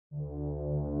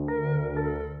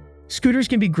Scooters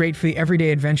can be great for the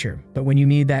everyday adventure, but when you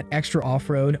need that extra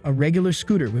off-road, a regular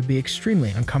scooter would be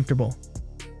extremely uncomfortable.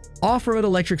 Off-road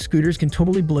electric scooters can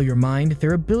totally blow your mind,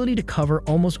 their ability to cover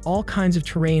almost all kinds of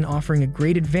terrain offering a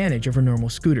great advantage over normal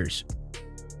scooters.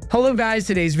 Hello guys,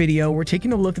 today's video we're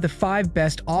taking a look at the 5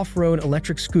 best off-road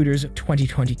electric scooters of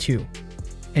 2022.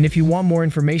 And if you want more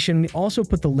information, we also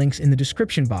put the links in the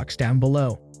description box down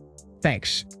below.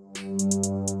 Thanks.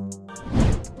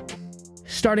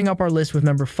 Starting up our list with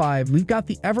number 5, we've got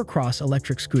the Evercross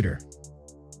electric scooter.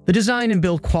 The design and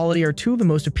build quality are two of the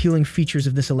most appealing features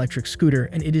of this electric scooter,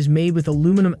 and it is made with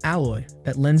aluminum alloy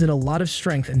that lends it a lot of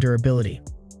strength and durability.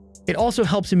 It also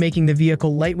helps in making the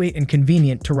vehicle lightweight and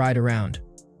convenient to ride around.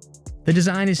 The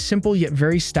design is simple yet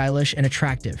very stylish and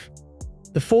attractive.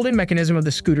 The fold-in mechanism of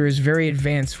the scooter is very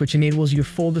advanced, which enables you to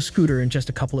fold the scooter in just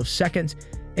a couple of seconds,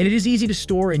 and it is easy to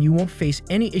store and you won't face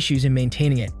any issues in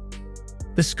maintaining it.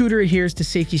 The scooter adheres to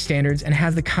safety standards and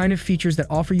has the kind of features that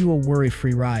offer you a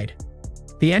worry-free ride.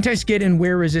 The anti-skid and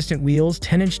wear-resistant wheels,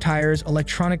 10-inch tires,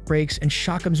 electronic brakes, and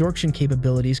shock absorption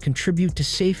capabilities contribute to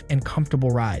safe and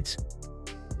comfortable rides.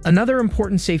 Another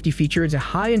important safety feature is a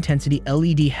high-intensity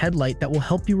LED headlight that will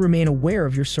help you remain aware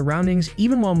of your surroundings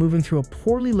even while moving through a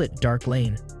poorly lit dark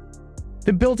lane.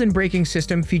 The built-in braking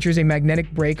system features a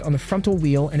magnetic brake on the frontal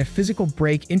wheel and a physical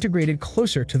brake integrated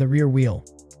closer to the rear wheel.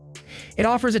 It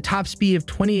offers a top speed of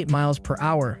 28 miles per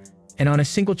hour, and on a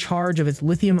single charge of its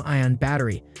lithium-ion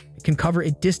battery, it can cover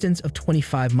a distance of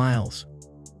 25 miles.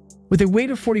 With a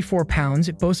weight of 44 pounds,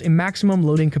 it boasts a maximum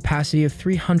loading capacity of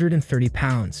 330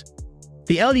 pounds.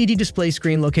 The LED display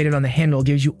screen located on the handle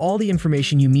gives you all the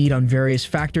information you need on various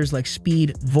factors like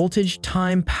speed, voltage,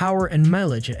 time, power, and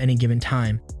mileage at any given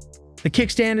time. The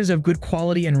kickstand is of good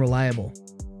quality and reliable.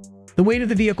 The weight of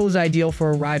the vehicle is ideal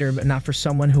for a rider, but not for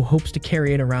someone who hopes to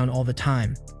carry it around all the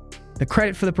time. The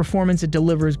credit for the performance it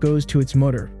delivers goes to its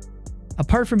motor.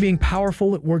 Apart from being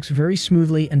powerful, it works very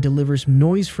smoothly and delivers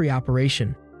noise-free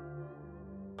operation.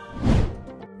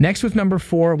 Next, with number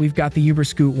 4, we've got the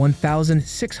UberScoot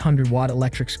 1600-watt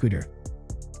electric scooter.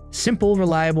 Simple,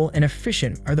 reliable, and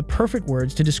efficient are the perfect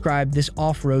words to describe this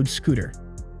off-road scooter.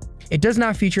 It does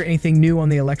not feature anything new on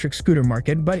the electric scooter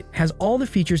market, but it has all the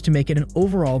features to make it an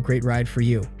overall great ride for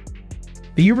you.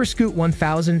 The UberScoot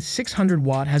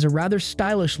 1600-watt has a rather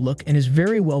stylish look and is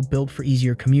very well built for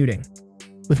easier commuting.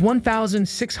 With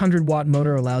 1600-watt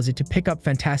motor allows it to pick up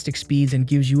fantastic speeds and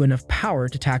gives you enough power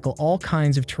to tackle all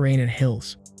kinds of terrain and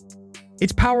hills.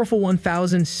 Its powerful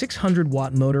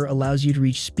 1600-watt motor allows you to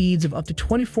reach speeds of up to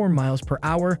 24 miles per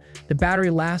hour, the battery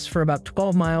lasts for about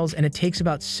 12 miles, and it takes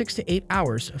about 6 to 8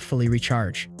 hours to fully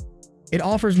recharge. It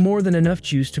offers more than enough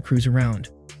juice to cruise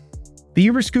around. The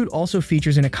UberScoot also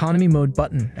features an economy mode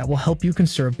button that will help you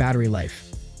conserve battery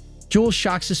life. Dual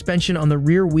shock suspension on the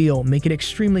rear wheel make it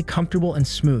extremely comfortable and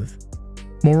smooth.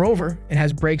 Moreover, it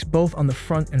has brakes both on the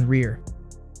front and rear.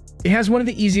 It has one of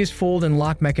the easiest fold and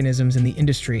lock mechanisms in the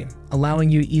industry,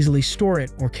 allowing you to easily store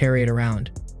it or carry it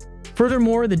around.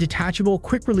 Furthermore, the detachable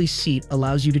quick-release seat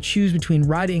allows you to choose between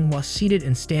riding while seated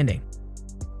and standing.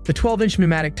 The 12-inch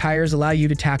pneumatic tires allow you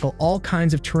to tackle all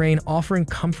kinds of terrain, offering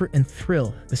comfort and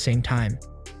thrill at the same time.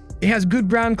 It has good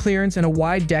ground clearance and a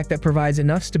wide deck that provides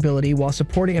enough stability while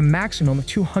supporting a maximum of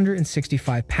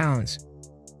 265 pounds.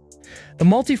 The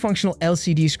multifunctional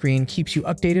LCD screen keeps you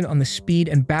updated on the speed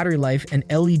and battery life, and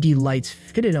LED lights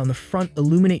fitted on the front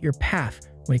illuminate your path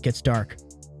when it gets dark.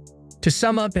 To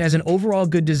sum up, it has an overall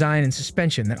good design and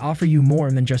suspension that offer you more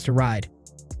than just a ride.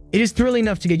 It is thrilling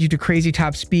enough to get you to crazy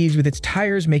top speeds with its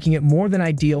tires, making it more than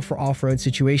ideal for off-road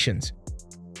situations.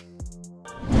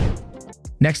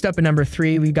 Next up at number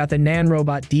 3, we've got the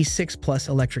Nanrobot D6 Plus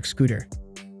electric scooter.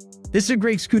 This is a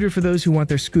great scooter for those who want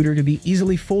their scooter to be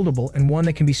easily foldable and one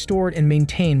that can be stored and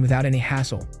maintained without any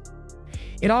hassle.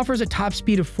 It offers a top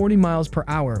speed of 40 miles per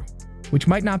hour, which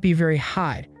might not be very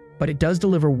high, but it does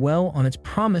deliver well on its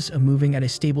promise of moving at a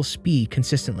stable speed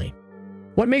consistently.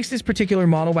 What makes this particular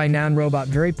model by Nanrobot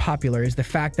very popular is the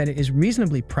fact that it is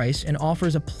reasonably priced and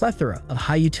offers a plethora of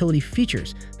high-utility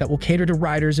features that will cater to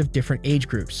riders of different age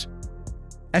groups.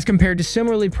 As compared to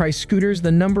similarly priced scooters, the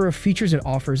number of features it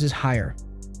offers is higher.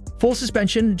 Full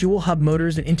suspension, dual hub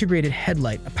motors, an integrated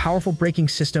headlight, a powerful braking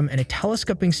system, and a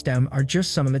telescoping stem are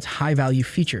just some of its high-value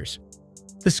features.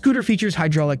 The scooter features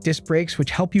hydraulic disc brakes,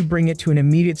 which help you bring it to an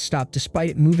immediate stop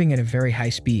despite it moving at a very high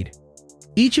speed.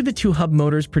 Each of the 2 hub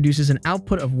motors produces an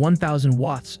output of 1,000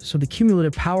 watts, so the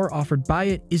cumulative power offered by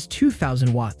it is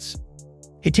 2,000 watts.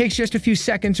 It takes just a few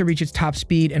seconds to reach its top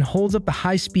speed and holds up the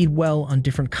high speed well on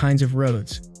different kinds of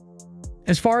roads.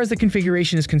 As far as the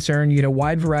configuration is concerned, you get a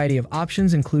wide variety of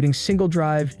options including single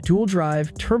drive, dual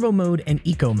drive, turbo mode, and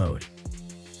eco mode.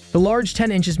 The large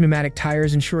 10 inches pneumatic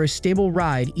tires ensure a stable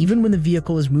ride even when the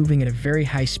vehicle is moving at a very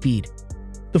high speed.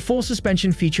 The full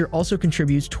suspension feature also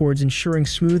contributes towards ensuring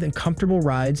smooth and comfortable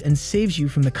rides and saves you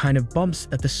from the kind of bumps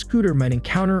that the scooter might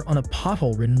encounter on a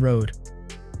pothole-ridden road.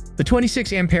 The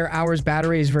 26 ampere-hours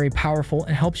battery is very powerful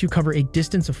and helps you cover a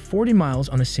distance of 40 miles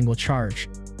on a single charge.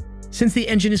 Since the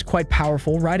engine is quite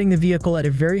powerful, riding the vehicle at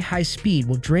a very high speed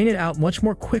will drain it out much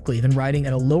more quickly than riding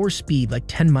at a lower speed like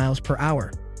 10 miles per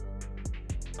hour.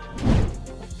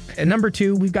 At number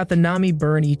 2, we've got the Nami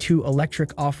Burn-E2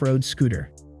 electric off-road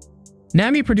scooter.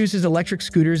 Nami produces electric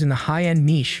scooters in the high-end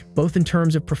niche, both in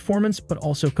terms of performance but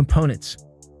also components.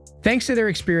 Thanks to their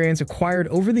experience acquired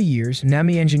over the years,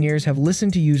 Nami engineers have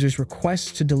listened to users'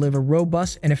 requests to deliver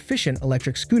robust and efficient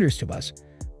electric scooters to us,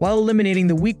 while eliminating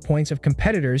the weak points of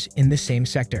competitors in the same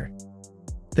sector.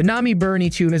 The Nami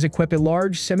Burn-E2 is equipped with a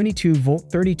large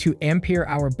 72-volt 32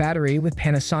 ampere-hour battery with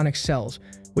Panasonic cells,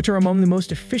 which are among the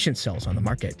most efficient cells on the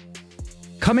market.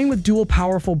 Coming with dual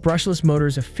powerful brushless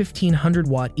motors of 1500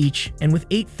 watt each and with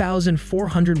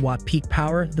 8,400 watt peak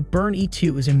power, the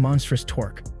Burn-E2 is a monstrous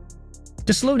torque.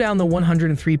 To slow down the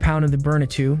 103 pound of the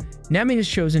Burn-E2, Nami has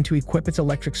chosen to equip its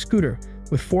electric scooter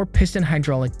with 4-piston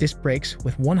hydraulic disc brakes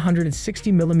with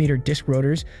 160mm disc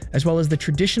rotors, as well as the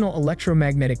traditional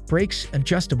electromagnetic brakes,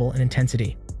 adjustable in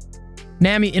intensity.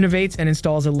 Nami innovates and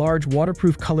installs a large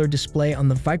waterproof color display on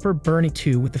the Viper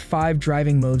Burn-E2 with the 5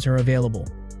 driving modes are available.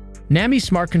 Nami's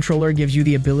smart controller gives you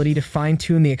the ability to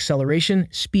fine-tune the acceleration,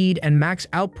 speed, and max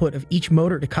output of each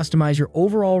motor to customize your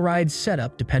overall ride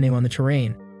setup depending on the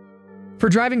terrain. For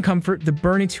driving comfort, the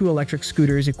Burn-E2 electric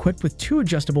scooter is equipped with 2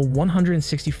 adjustable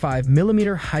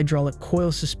 165mm hydraulic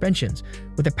coil suspensions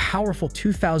with a powerful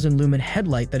 2000 lumen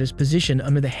headlight that is positioned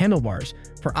under the handlebars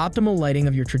for optimal lighting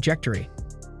of your trajectory.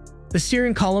 The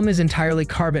steering column is entirely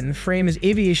carbon, the frame is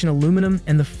aviation aluminum,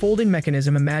 and the folding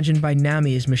mechanism imagined by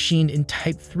Nami is machined in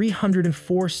Type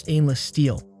 304 stainless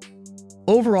steel.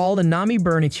 Overall, the Nami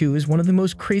Burn-E2 is one of the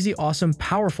most crazy awesome,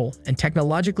 powerful, and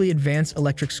technologically advanced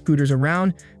electric scooters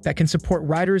around that can support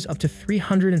riders up to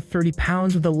 330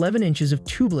 pounds with 11 inches of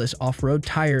tubeless off-road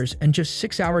tires and just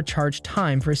 6-hour charge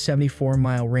time for a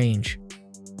 74-mile range.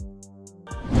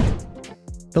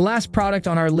 The last product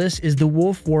on our list is the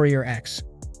Wolf Warrior X.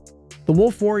 The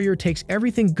Wolf Warrior takes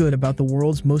everything good about the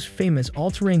world's most famous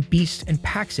all-terrain beast and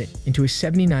packs it into a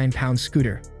 79-pound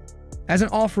scooter. As an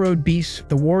off-road beast,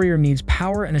 the Warrior needs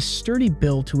power and a sturdy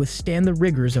build to withstand the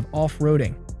rigors of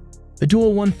off-roading. The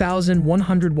dual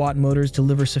 1,100-watt motors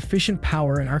deliver sufficient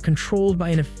power and are controlled by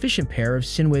an efficient pair of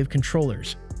Synwave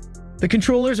controllers. The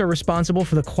controllers are responsible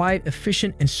for the quiet,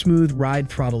 efficient, and smooth ride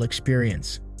throttle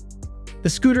experience. The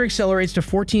scooter accelerates to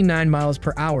 14.9 miles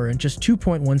per hour in just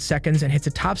 2.1 seconds and hits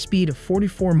a top speed of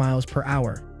 44 miles per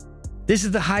hour. This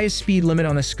is the highest speed limit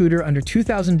on a scooter under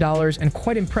 $2,000 and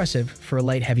quite impressive for a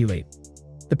light heavyweight.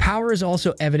 The power is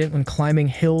also evident when climbing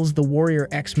hills. The Warrior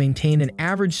X maintained an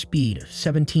average speed of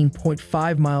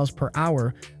 17.5 miles per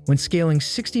hour when scaling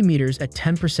 60 meters at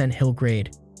 10% hill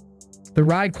grade. The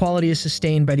ride quality is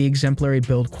sustained by the exemplary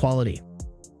build quality.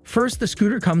 First, the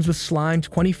scooter comes with slimed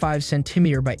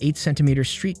 25cm by 8cm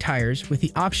street tires with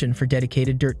the option for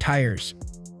dedicated dirt tires.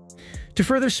 To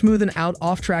further smoothen out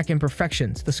off-track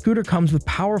imperfections, the scooter comes with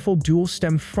powerful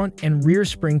dual-stem front and rear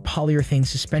spring polyurethane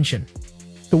suspension.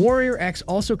 The Warrior X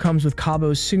also comes with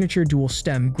Cabo's signature dual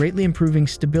stem, greatly improving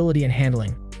stability and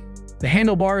handling. The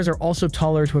handlebars are also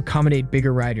taller to accommodate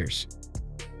bigger riders.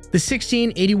 The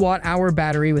 1680-watt-hour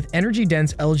battery with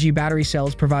energy-dense LG battery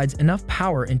cells provides enough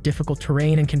power in difficult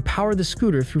terrain and can power the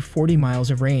scooter through 40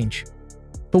 miles of range.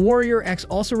 The Warrior X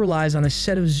also relies on a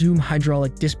set of Zoom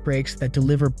hydraulic disc brakes that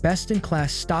deliver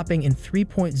best-in-class stopping in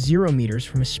 3.0 meters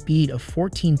from a speed of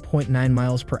 14.9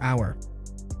 miles per hour.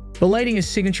 The lighting is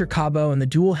signature Cabo, and the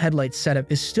dual headlight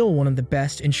setup is still one of the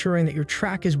best, ensuring that your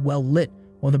track is well lit,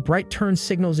 while the bright turn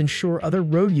signals ensure other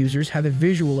road users have a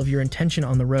visual of your intention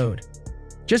on the road.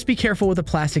 Just be careful with the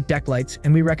plastic deck lights,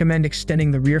 and we recommend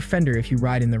extending the rear fender if you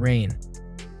ride in the rain.